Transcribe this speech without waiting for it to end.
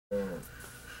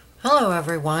Hello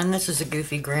everyone, this is a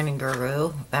Goofy Granny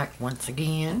Guru back once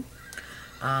again.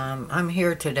 I'm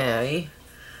here today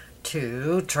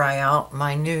to try out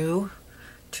my new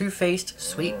Too Faced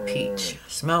Sweet Peach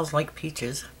Smells Like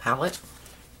Peaches palette,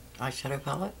 eyeshadow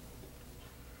palette.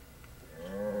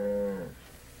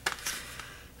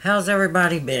 How's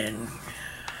everybody been?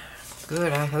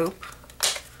 Good, I hope.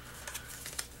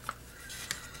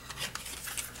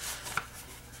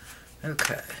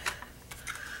 Okay.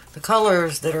 The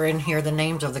colors that are in here, the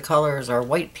names of the colors are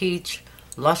White Peach,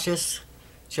 Luscious,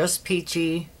 Just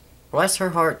Peachy, Bless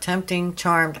Her Heart, Tempting,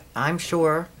 Charmed, I'm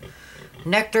Sure,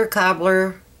 Nectar,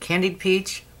 Cobbler, Candied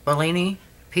Peach, Bellini,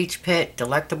 Peach Pit,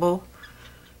 Delectable,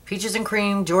 Peaches and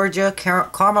Cream, Georgia,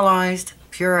 Caramelized,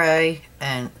 Puree,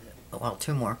 and, well,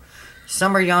 two more.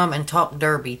 Summer Yum and Talk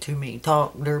Derby to Me.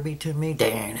 Talk Derby to Me.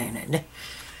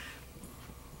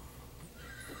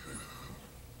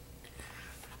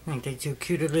 Ain't they too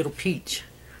cute, a little peach?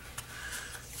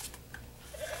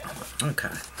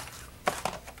 Okay.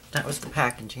 That was the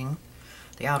packaging.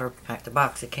 The outer pack, the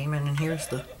box it came in, and here's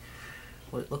the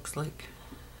what it looks like.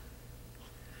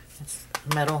 It's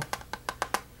metal,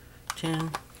 tin,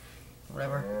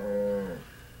 whatever.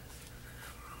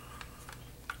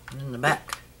 And in the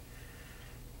back,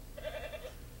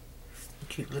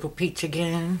 cute little peach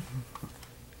again.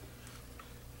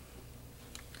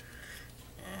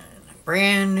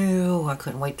 Brand new. I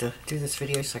couldn't wait to do this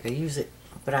video so I could use it,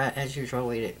 but I, as usual,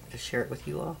 waited to share it with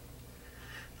you all.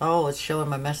 Oh, it's showing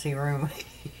my messy room.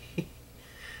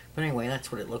 But anyway,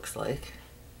 that's what it looks like.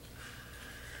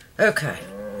 Okay.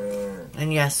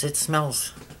 And yes, it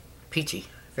smells peachy.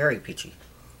 Very peachy.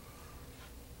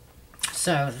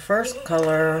 So, the first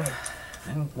color,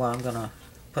 well, I'm gonna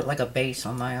put like a base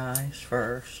on my eyes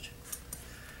first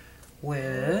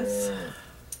with,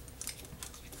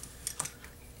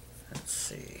 let's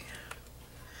see,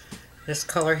 this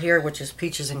color here, which is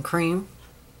Peaches and Cream,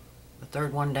 the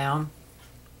third one down.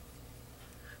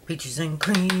 Peaches and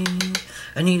Cream,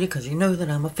 I need it cause you know that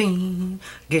I'm a fiend,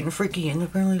 getting freaky in the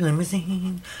Bentley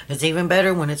limousine. It's even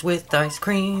better when it's with ice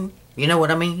cream, you know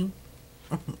what I mean?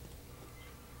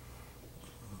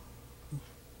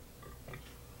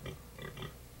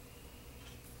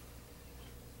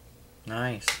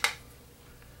 Nice.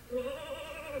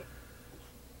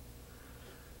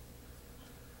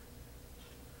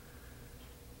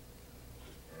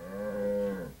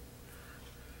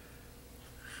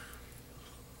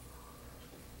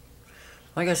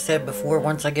 Like I said before,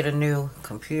 once I get a new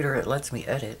computer, it lets me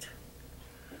edit.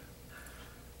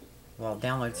 Well, I'll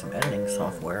download some editing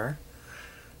software.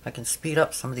 I can speed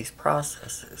up some of these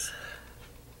processes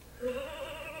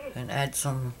and add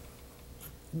some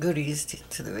goodies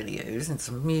to the videos and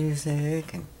some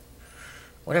music and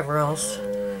whatever else.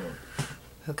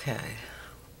 Okay.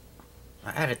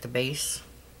 I added the base.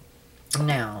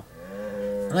 Now,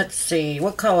 let's see.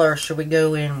 What color should we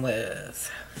go in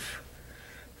with?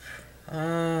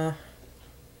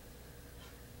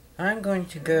 I'm going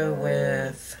to go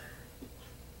with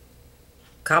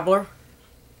Cobbler.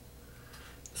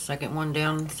 Second one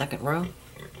down, second row.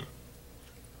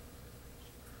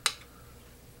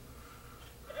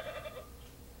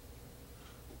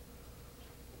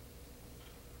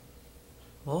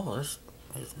 Oh, this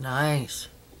is nice.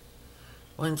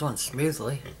 Blends on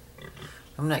smoothly.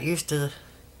 I'm not used to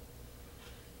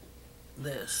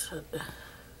this.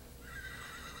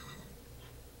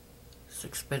 It's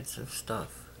expensive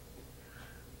stuff.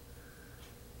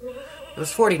 It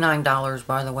was $49,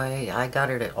 by the way. I got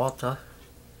it at Ulta.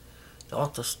 The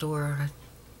Ulta store.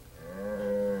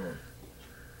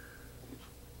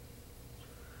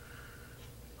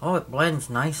 Oh, it blends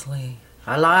nicely.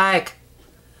 I like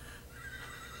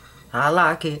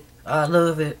it. I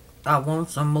love it. I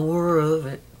want some more of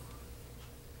it.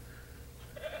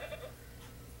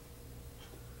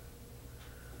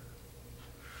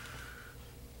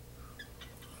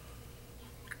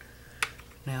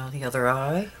 Now the other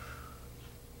eye.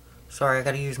 Sorry, I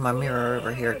gotta use my mirror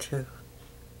over here too.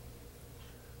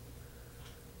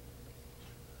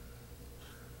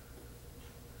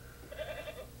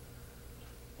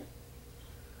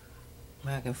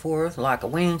 Back and forth like a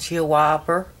windshield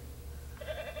wiper,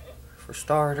 for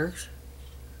starters.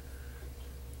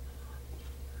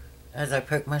 As I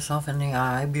poke myself in the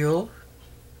eyeball.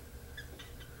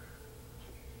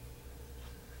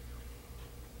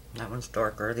 That one's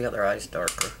darker, the other eye's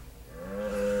darker.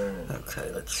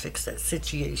 Okay, let's fix that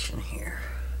situation here.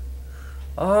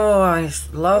 Oh, I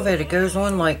love it. It goes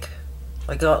on like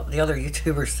all the other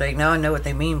YouTubers say. Now I know what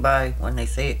they mean by when they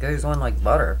say it goes on like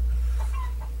butter.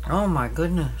 Oh my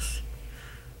goodness.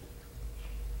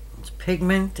 It's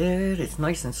pigmented. It's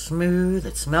nice and smooth.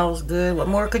 It smells good. What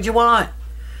more could you want?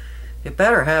 It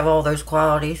better have all those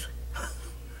qualities.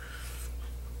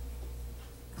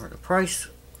 For the price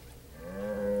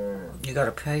you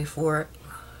gotta pay for it.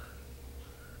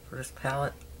 For this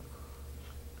palette.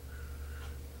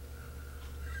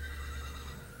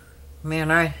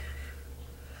 Man, I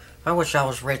wish I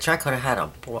was rich. I could have had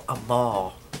a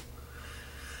ball.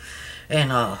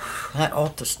 And that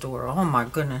Ulta store. Oh my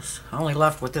goodness. I only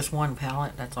left with this one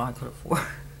palette. That's all I could afford.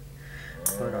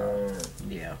 But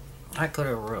yeah. I could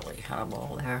have really had a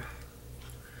ball there.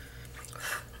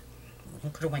 I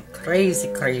could have went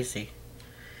crazy.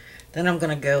 Then I'm going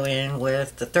to go in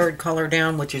with the third color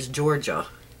down, which is Georgia.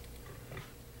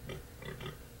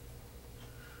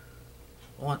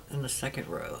 One in the second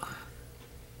row.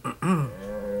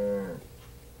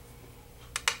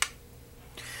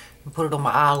 Put it on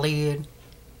my eyelid.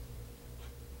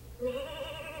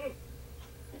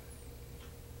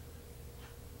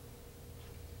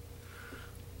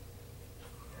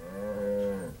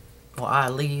 Or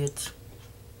eyelids.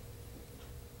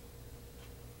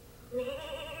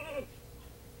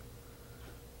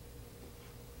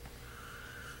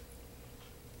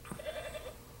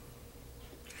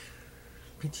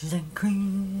 Peaches and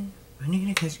cream. I need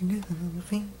it cause you know the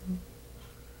thing.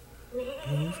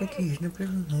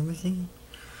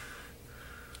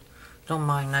 Don't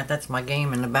mind that. That's my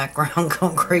game in the background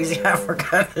going crazy. I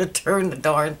forgot to turn the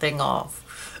darn thing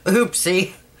off.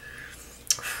 Oopsie.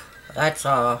 That's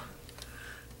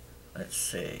let's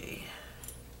see.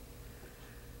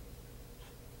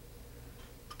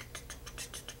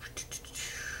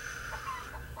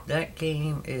 That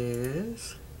game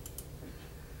is,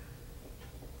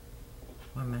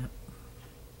 wait a minute.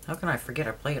 How can I forget?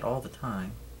 I play it all the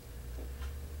time.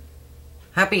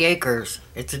 Happy Acres.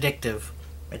 It's addictive.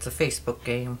 It's a Facebook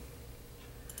game.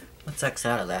 Let's X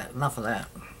out of that. Enough of that.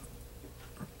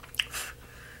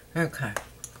 Okay.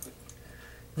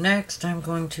 Next, I'm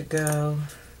going to go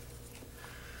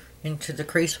into the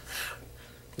crease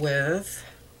with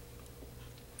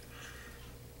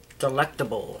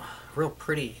Delectable. Real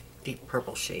pretty deep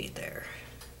purple shade there.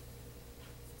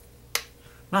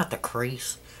 Not the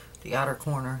crease. The outer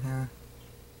corner here.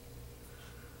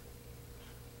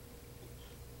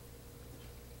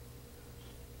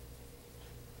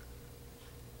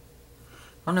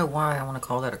 I don't know why I want to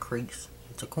call that a crease.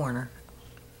 It's a corner.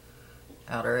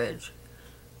 Outer edge.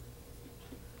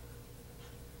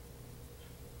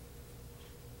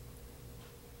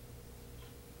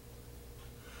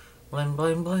 Blend,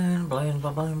 blend, blend, blend,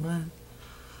 blend, blend, blend.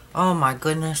 Oh my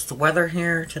goodness, the weather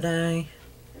here today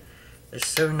is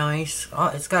so nice.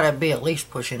 Oh, it's got to be at least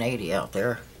pushing 80 out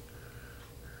there.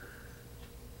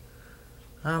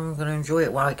 I'm going to enjoy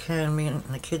it while I can. Me and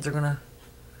the kids are going to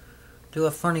do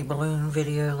a funny balloon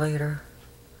video later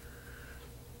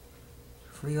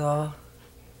for y'all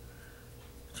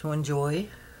to enjoy.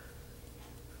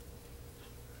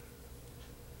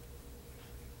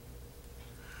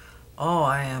 Oh,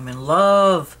 I am in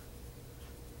love.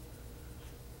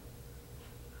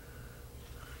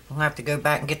 I'm gonna have to go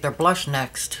back and get their blush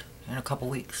next in a couple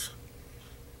weeks.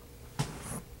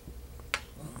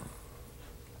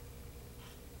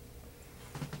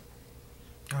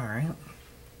 Alright.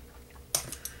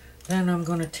 Then I'm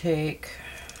gonna take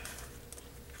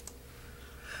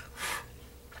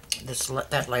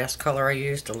that last color I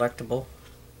used, Delectable,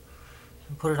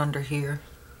 and put it under here.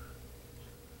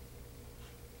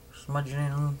 Smudge it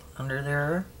in under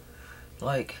there,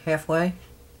 like halfway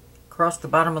across the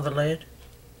bottom of the lid.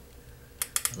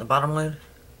 The bottom lid.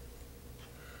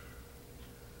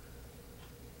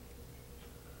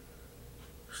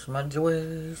 Smudge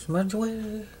away, smudge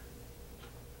away.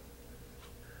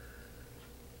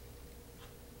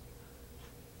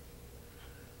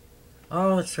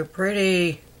 Oh, it's so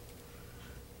pretty.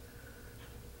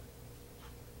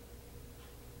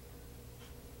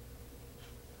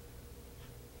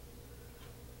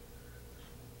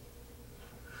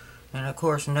 And of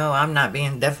course, no, I'm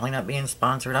definitely not being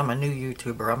sponsored. I'm a new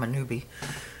YouTuber. I'm a newbie.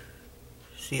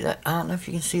 See that? I don't know if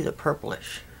you can see the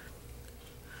purplish.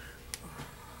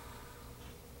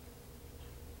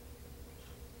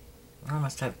 I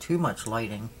must have too much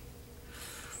lighting.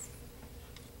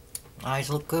 Eyes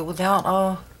look good without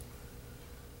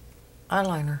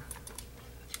eyeliner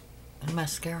and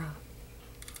mascara.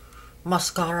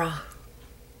 Mascara.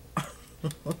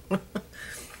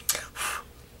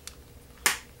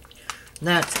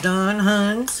 That's done,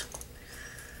 huns.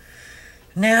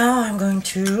 Now I'm going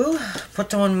to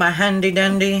put on my handy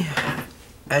dandy,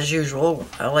 as usual,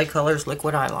 LA Colors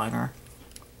liquid eyeliner.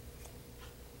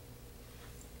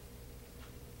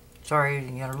 Sorry,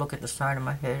 you gotta look at the side of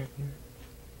my head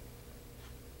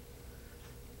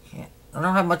here. I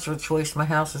don't have much of a choice. My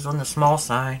house is on the small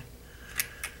side.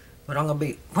 But I'm gonna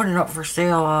be putting it up for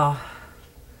sale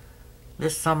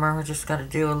this summer. I just gotta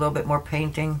do a little bit more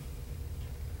painting,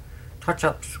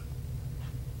 touch-ups,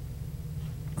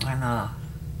 and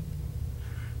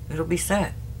it'll be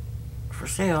set for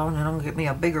sale, and then I'm gonna get me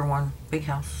a bigger one, big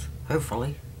house,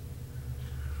 hopefully.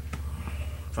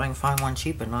 If I can find one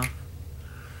cheap enough.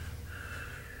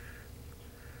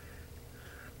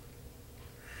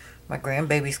 My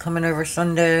grandbaby's coming over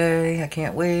Sunday. I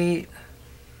can't wait.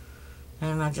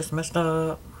 And I just messed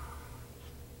up.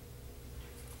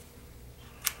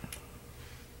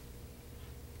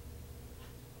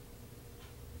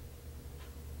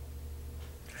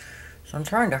 So I'm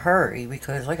trying to hurry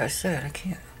because, like I said, I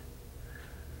can't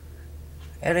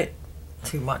edit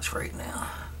too much right now.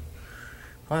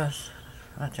 Plus,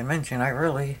 not to mention, I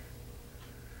really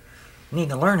need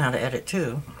to learn how to edit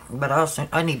too. But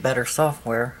I need better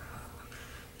software.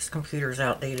 This computer's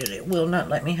outdated. It will not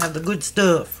let me have the good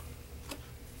stuff.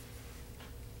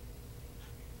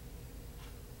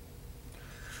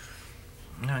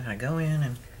 Now I gotta go in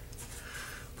and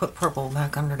put purple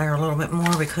back under there a little bit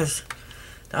more because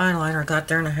the eyeliner got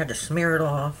there and I had to smear it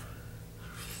off.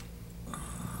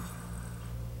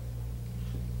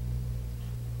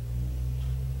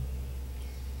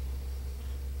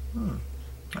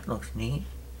 That looks neat.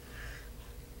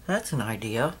 That's an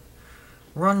idea.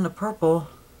 Run the purple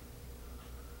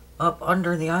up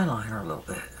under the eyeliner a little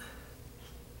bit.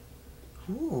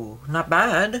 Ooh, not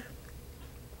bad.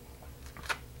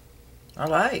 I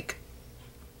like.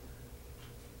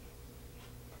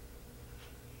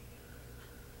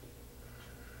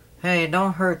 Hey, it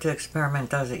don't hurt to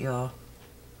experiment, does it, y'all?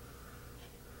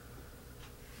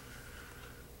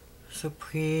 So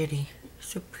pretty.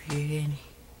 So pretty.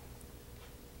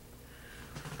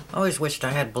 I always wished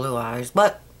I had blue eyes,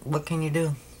 but what can you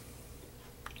do?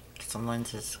 Get some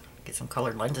lenses. Get some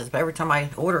colored lenses. But every time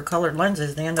I order colored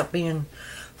lenses, they end up being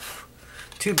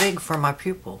too big for my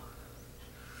pupil.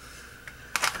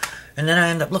 And then I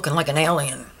end up looking like an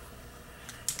alien.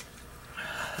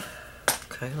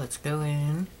 Okay, let's go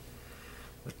in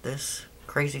with this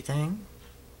crazy thing.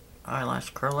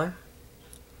 Eyelash curler.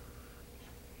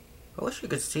 I wish you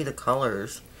could see the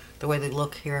colors the way they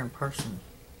look here in person.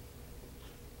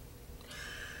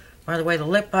 By the way, the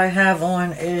lip I have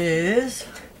on is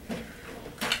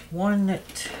one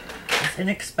that is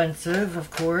inexpensive, of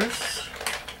course.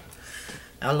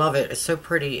 I love it. It's so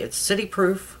pretty. It's City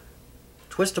Proof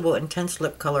Twistable Intense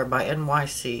Lip Color by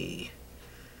NYC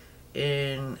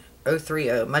in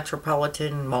 030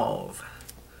 Metropolitan Mauve.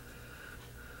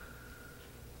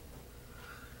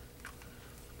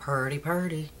 Purdy,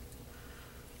 purdy.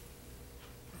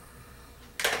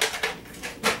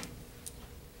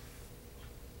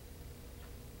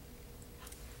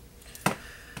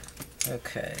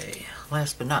 Okay,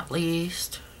 last but not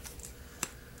least,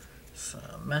 some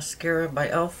mascara by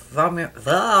e.l.f.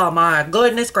 Oh my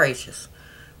goodness gracious.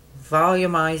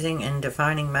 Volumizing and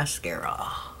Defining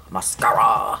Mascara.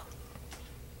 Mascara.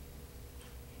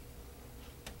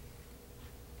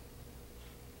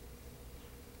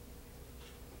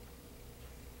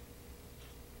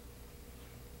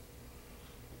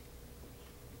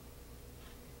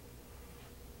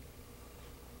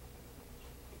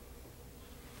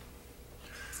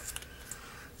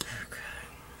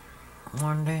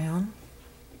 One down.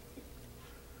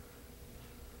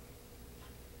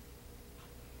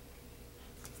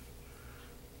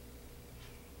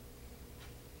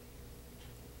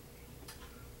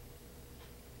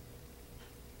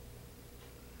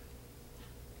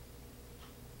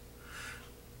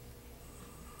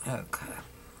 Okay.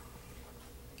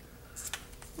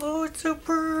 Oh, it's so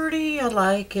pretty. I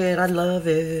like it. I love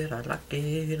it. I like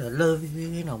it. I love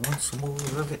it. I want some more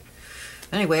of it.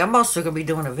 Anyway, I'm also going to be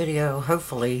doing a video,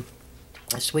 hopefully,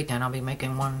 this weekend. I'll be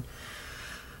making one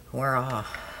where I'm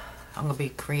going to be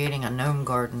creating a gnome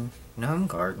garden. Gnome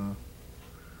garden?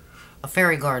 A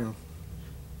fairy garden.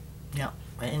 Yep,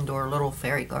 an indoor little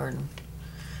fairy garden.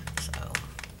 So,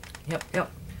 yep.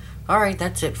 Alright,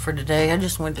 that's it for today. I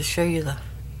just wanted to show you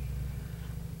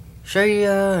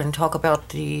and talk about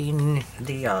the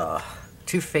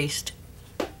Too Faced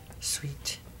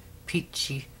Sweet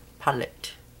Peachy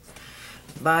Palette.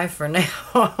 Bye for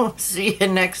now. See you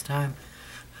next time.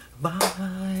 Bye.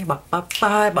 Bye. Bye.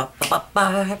 Bye. Bye. Bye.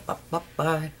 Bye. Bye. Bye.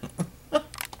 Bye.